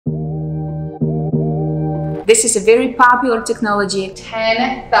revenue. This is a very popular technology.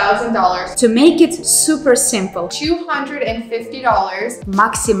 $10,000. To make it super simple, $250.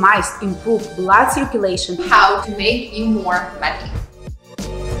 maximize, improve blood circulation. How to make you more money.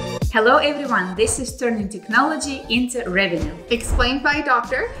 Hello everyone, this is turning technology into revenue. Explained by a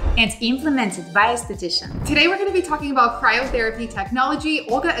doctor and implemented by esthetician. Today we're going to be talking about cryotherapy technology.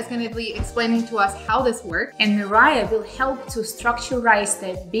 Olga is going to be explaining to us how this works. And Mariah will help to structurize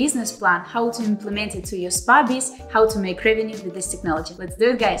the business plan, how to implement it to your spa biz, how to make revenue with this technology. Let's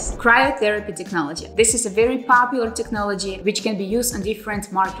do it, guys. Cryotherapy technology. This is a very popular technology which can be used on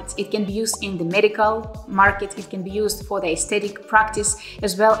different markets. It can be used in the medical market, it can be used for the aesthetic practice,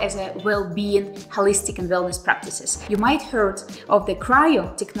 as well as well-being, holistic and wellness practices. You might heard of the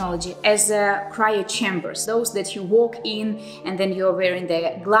cryo technology as cryo chambers, those that you walk in and then you're wearing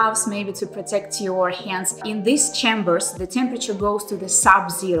the gloves maybe to protect your hands. In these chambers, the temperature goes to the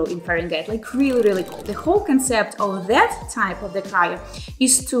sub-zero in Fahrenheit, like really cold. The whole concept of that type of the cryo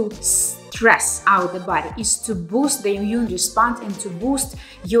is to stress out the body, is to boost the immune response and to boost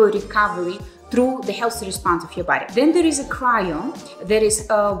your recovery through the healthy response of your body. Then there is a cryo that is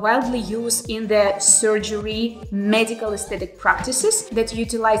widely used in the surgery, medical aesthetic practices that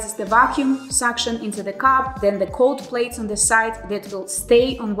utilizes the vacuum suction into the cup, then the cold plates on the side that will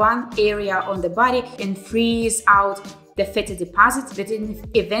stay on one area on the body and freeze out the fatty deposits that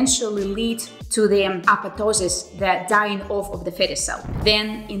eventually lead to the apoptosis, the dying off of the fatty cell.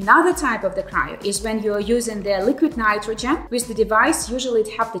 Then another type of the cryo is when you're using the liquid nitrogen with the device. Usually it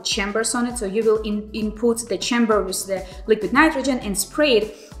have the chambers on it, so you will input the chamber with the liquid nitrogen and spray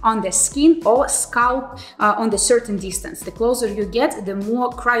it on the skin or scalp on the certain distance. The closer you get, the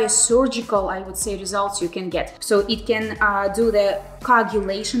more cryosurgical, I would say, results you can get. So it can do the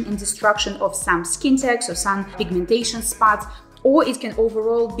coagulation and destruction of some skin tags or some pigmentation spots, or it can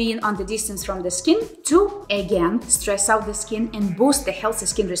overall be on the distance from the skin to, again, stress out the skin and boost the healthy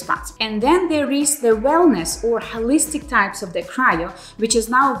skin response. And then there is the wellness or holistic types of the cryo, which is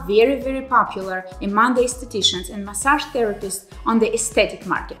now very popular among the estheticians and massage therapists on the aesthetic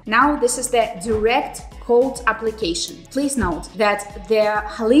market. Now this is the direct cold application. Please note that the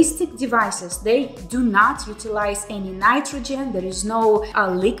holistic devices, they do not utilize any nitrogen. There is no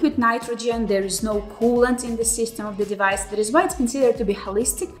liquid nitrogen. There is no coolant in the system of the device. That is why it's considered to be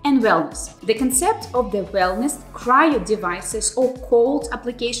holistic and wellness. The concept of the wellness cryo devices or cold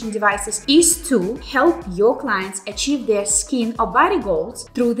application devices is to help your clients achieve their skin or body goals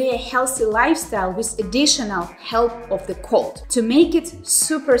through their healthy lifestyle with additional help of the cold. To make it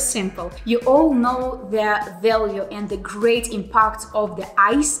super simple, you all know the value and the great impact of the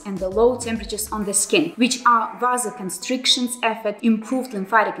ice and the low temperatures on the skin, which are vasoconstrictions effect, improved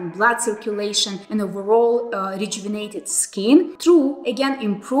lymphatic and blood circulation, and overall rejuvenated skin through, again,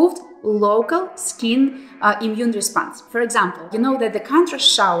 improved local skin immune response. For example, you know that the contrast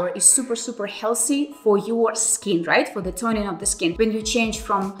shower is super healthy for your skin, right? For the toning of the skin. When you change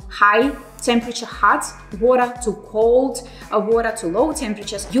from high temperature hot water to cold water to low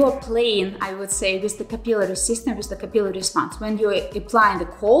temperatures, you are playing, I would say, with the capillary system, with the capillary response. When you're applying the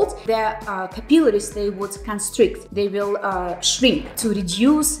cold, the capillaries, they would constrict, they will shrink to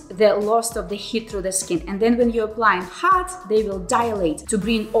reduce the loss of the heat through the skin. And then when you're applying hot, they will dilate to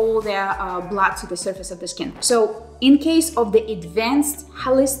bring all the blood to the surface of the skin. So in case of the advanced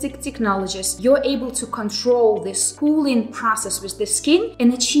holistic technologies, you're able to control this cooling process with the skin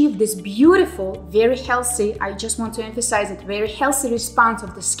and achieve this beautiful, very healthy, I just want to emphasize it, very healthy response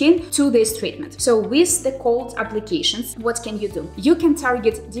of the skin to this treatment. So with the cold applications, what can you do? You can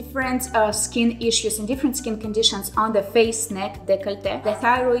target different skin issues and different skin conditions on the face, neck, décolleté. The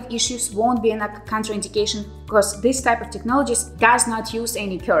thyroid issues won't be a contraindication because this type of technologies does not use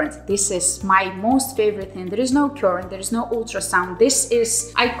any current. This is my most favorite thing. There is no current, there is no ultrasound. This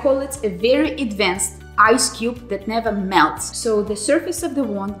is, I call it a very advanced ice cube that never melts. So the surface of the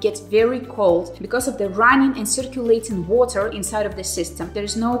wand gets very cold because of the running and circulating water inside of the system. There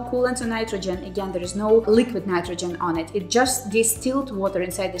is no coolant or nitrogen. Again, there is no liquid nitrogen on it. It just distilled water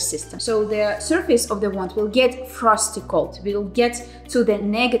inside the system. So the surface of the wand will get frosty cold. We will get to the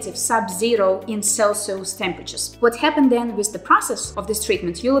negative sub-zero in Celsius temperatures. What happened then with the process of this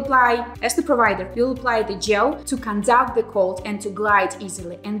treatment? You'll apply, as the provider, you'll apply the gel to conduct the cold and to glide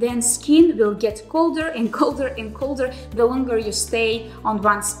easily. And then skin will get colder and colder and colder the longer you stay on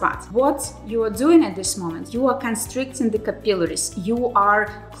one spot. What you are doing at this moment, you are constricting the capillaries. You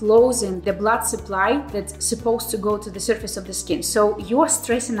are closing the blood supply that's supposed to go to the surface of the skin. So you are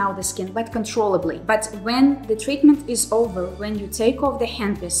stressing out the skin, but controllably. But when the treatment is over, when you take off the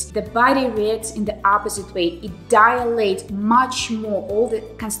handpiece, the body reacts in the opposite way. It dilates much more all the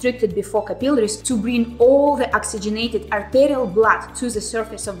constricted before capillaries to bring all the oxygenated arterial blood to the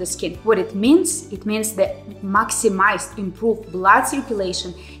surface of the skin. What it means the maximized, improved blood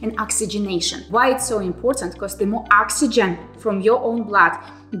circulation and oxygenation. Why it's so important? Because the more oxygen from your own blood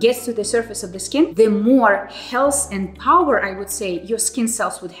gets to the surface of the skin, the more health and power, I would say, your skin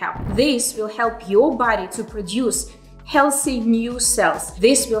cells would have. This will help your body to produce healthy new cells.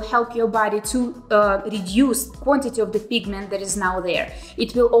 This will help your body to reduce quantity of the pigment that is now there.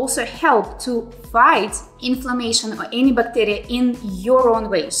 It will also help to fight inflammation or any bacteria in your own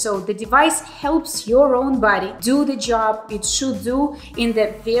way. So the device helps your own body do the job it should do in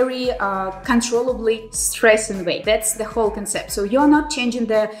the very controllably stressing way. That's the whole concept. So you're not changing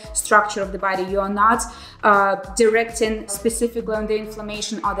the structure of the body. You're not directing specifically on the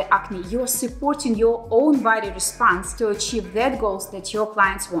inflammation or the acne. You're supporting your own body response to achieve that goals that your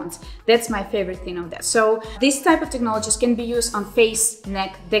clients want. That's my favorite thing of that. So this type of technologies can be used on face,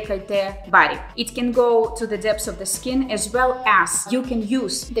 neck, décolleté, body. It can go to the depths of the skin, as well as you can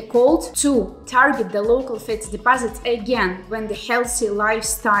use the cold to target the local fat deposits again when the healthy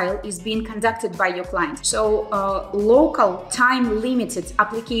lifestyle is being conducted by your client. So local time-limited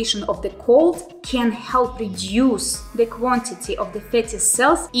application of the cold can help reduce the quantity of the fatty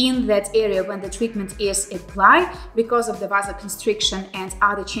cells in that area when the treatment is applied because of the vasoconstriction and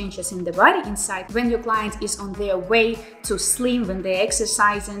other changes in the body inside when your client is on their way to slim, when they're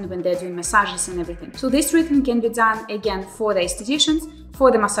exercising, when they're doing massages and everything. So this treatment can be done again for the estheticians, for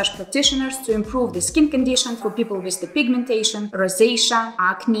the massage practitioners to improve the skin condition, for people with the pigmentation, rosacea,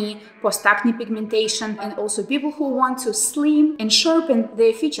 acne, post-acne pigmentation, and also people who want to slim and sharpen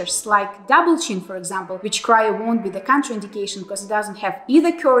their features, like double chin, for example, which Cryo won't be the contraindication because it doesn't have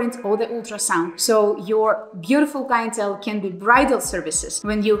either current or the ultrasound. So your beautiful clientele can be bridal services.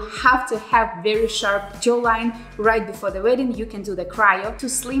 When you have to have very sharp jawline right before the wedding, you can do the Cryo to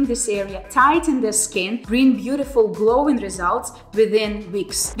slim this area, tighten the skin, bring beautiful glowing results within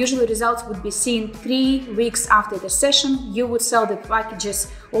weeks. Usually results would be seen 3 weeks after the session. You would sell the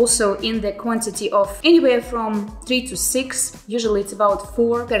packages also in the quantity of anywhere from 3 to 6. Usually it's about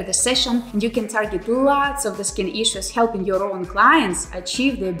 4 per the session, and you can target lots of the skin issues, helping your own clients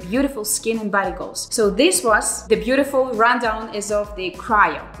achieve their beautiful skin and body goals. So this was the beautiful rundown as of the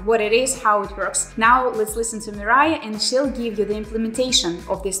Cryo, what it is, how it works. Now let's listen to Mariah, and she'll give you the implementation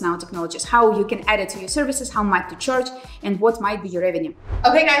of these now technologies, how you can add it to your services, how much to charge, and what might be your revenue.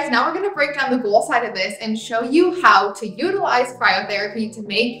 Okay guys, now we're going to break down the goal side of this and show you how to utilize cryotherapy to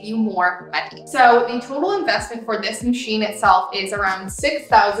make you more money. So the total investment for this machine itself is around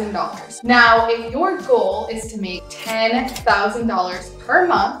 $6,000. Now, if your goal is to make $10,000 per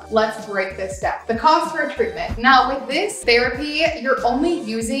month, let's break this down. The cost per treatment. Now with this therapy, you're only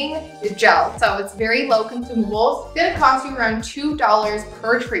using the gel, so it's very low consumables. It's going to cost you around $2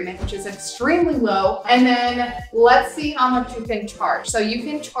 per treatment, which is extremely low. And then let's see how much you can charge. So you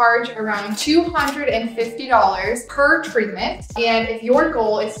can charge around $250 per treatment. And if your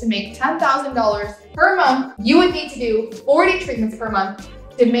goal is to make $10,000 per month, you would need to do 40 treatments per month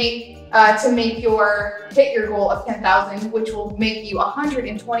to hit your goal of 10,000, which will make you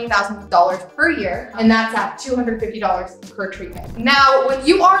 $120,000 per year, and that's at $250 per treatment. Now, when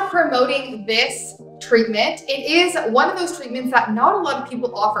you are promoting this treatment, it is one of those treatments that not a lot of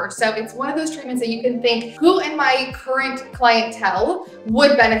people offer. So it's one of those treatments that you can think, who in my current clientele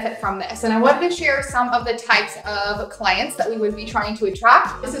would benefit from this? And I wanted to share some of the types of clients that we would be trying to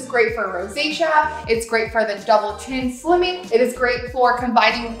attract. This is great for rosacea. It's great for the double chin slimming. It is great for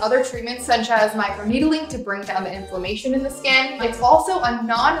combining with other treatments such as microneedling to bring down the inflammation in the skin. It's also a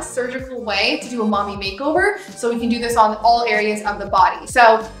non-surgical way to do a mommy makeover. So we can do this on all areas of the body.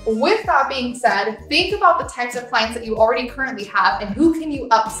 So with that being said, think about the types of clients that you already currently have and who can you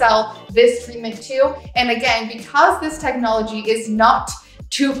upsell this treatment to. And again, because this technology is not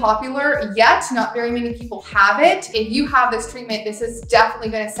too popular yet, not very many people have it. If you have this treatment, this is definitely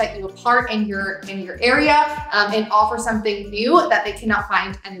going to set you apart in your area and offer something new that they cannot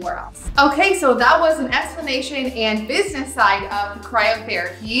find anywhere else. Okay, so that was an explanation and business side of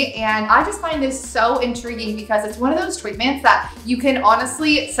cryotherapy, and I just find this so intriguing because it's one of those treatments that you can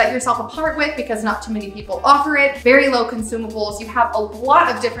honestly set yourself apart with because not too many people offer it. Very low consumables. You have a lot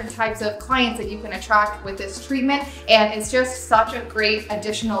of different types of clients that you can attract with this treatment, and it's just such a great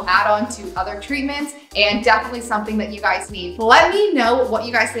additional add-on to other treatments, and definitely something that you guys need. Let me know what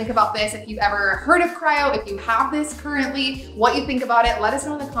you guys think about this. If you've ever heard of cryo, if you have this currently, what you think about it, let us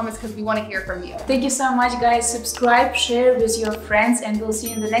know in the comments because we want to hear from you. Thank you so much, guys. Subscribe, share with your friends, and we'll see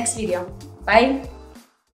you in the next video. Bye.